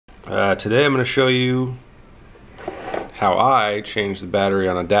Today I'm going to show you how I changed the battery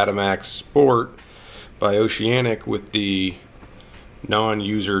on a datamax Sport by Oceanic with the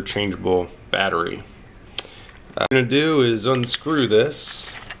non-user changeable battery. What I'm going to do is unscrew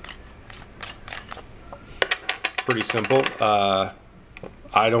this. Pretty simple.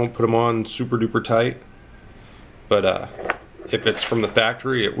 I don't put them on super duper tight, but if it's from the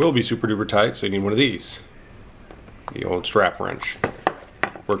factory it will be super duper tight, so you need one of these. The old strap wrench.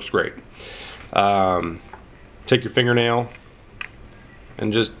 Works great. Take your fingernail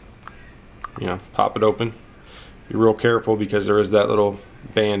and just, pop it open. Be real careful because there is that little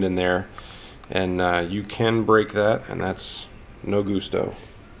band in there, and you can break that, and that's no gusto.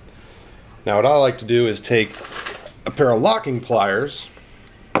 Now what I like to do is take a pair of locking pliers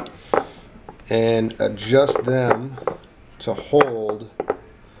and adjust them to hold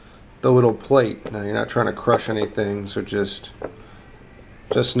the little plate. Now you're not trying to crush anything, so just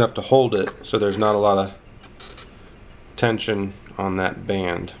enough to hold it so there's not a lot of tension on that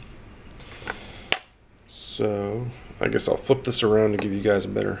band. So I guess I'll flip this around to give you guys a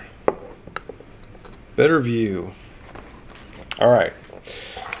better view. Alright,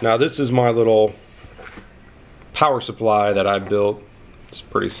 now this is my little power supply that I built. It's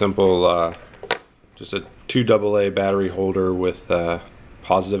pretty simple, just a 2 AA battery holder with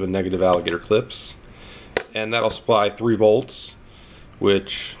positive and negative alligator clips, and that'll supply 3 volts,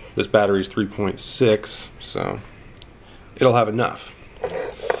 which this battery is 3.6, so it'll have enough.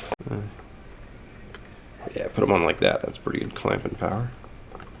 Yeah, put them on like that. That's pretty good clamping power.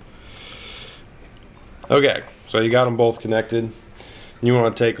 Okay, so you got them both connected. You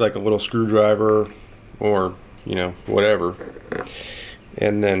want to take like a little screwdriver or whatever,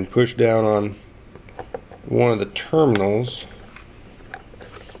 and then push down on one of the terminals.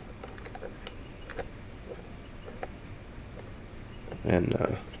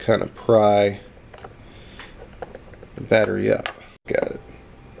 And kind of pry the battery up. Got it.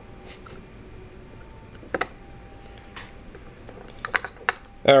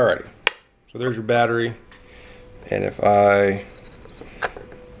 Alrighty, so there's your battery, and if I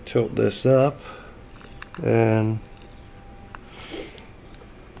tilt this up and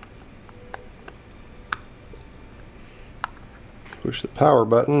push the power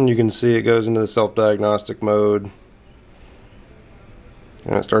button, you can see it goes into the self-diagnostic mode.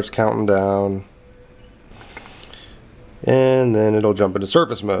 And it starts counting down, and then it'll jump into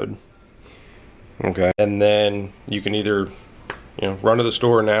surface mode. Okay, and then you can either run to the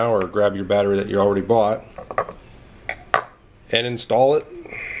store now or grab your battery that you already bought and install it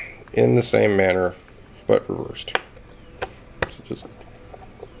in the same manner but reversed. So just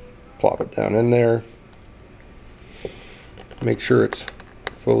plop it down in there, make sure it's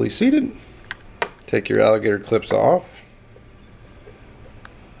fully seated, take your alligator clips off.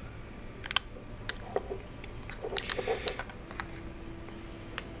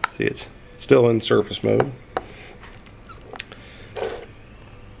 See, it's still in surface mode.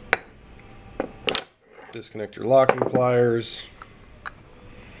 Disconnect your locking pliers.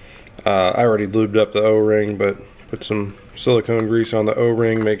 I already lubed up the O-ring, but put some silicone grease on the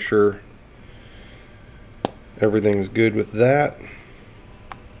O-ring, make sure everything's good with that.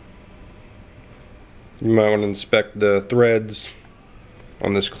 You might want to inspect the threads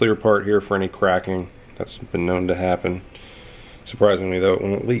on this clear part here for any cracking. That's been known to happen. Surprisingly though, it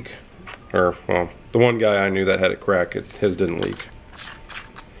won't leak. Or, well, the one guy I knew that had it crack, his didn't leak.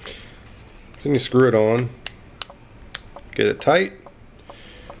 Then you screw it on, get it tight,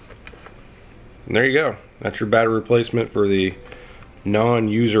 and there you go. That's your battery replacement for the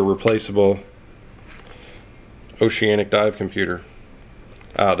non-user replaceable Oceanic dive computer.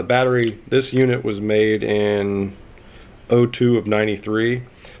 The battery, this unit was made in 02 of 93.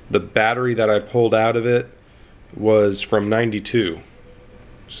 The battery that I pulled out of it was from 92.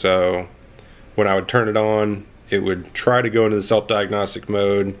 So when I would turn it on, it would try to go into the self-diagnostic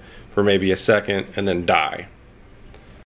mode for maybe a second and then die.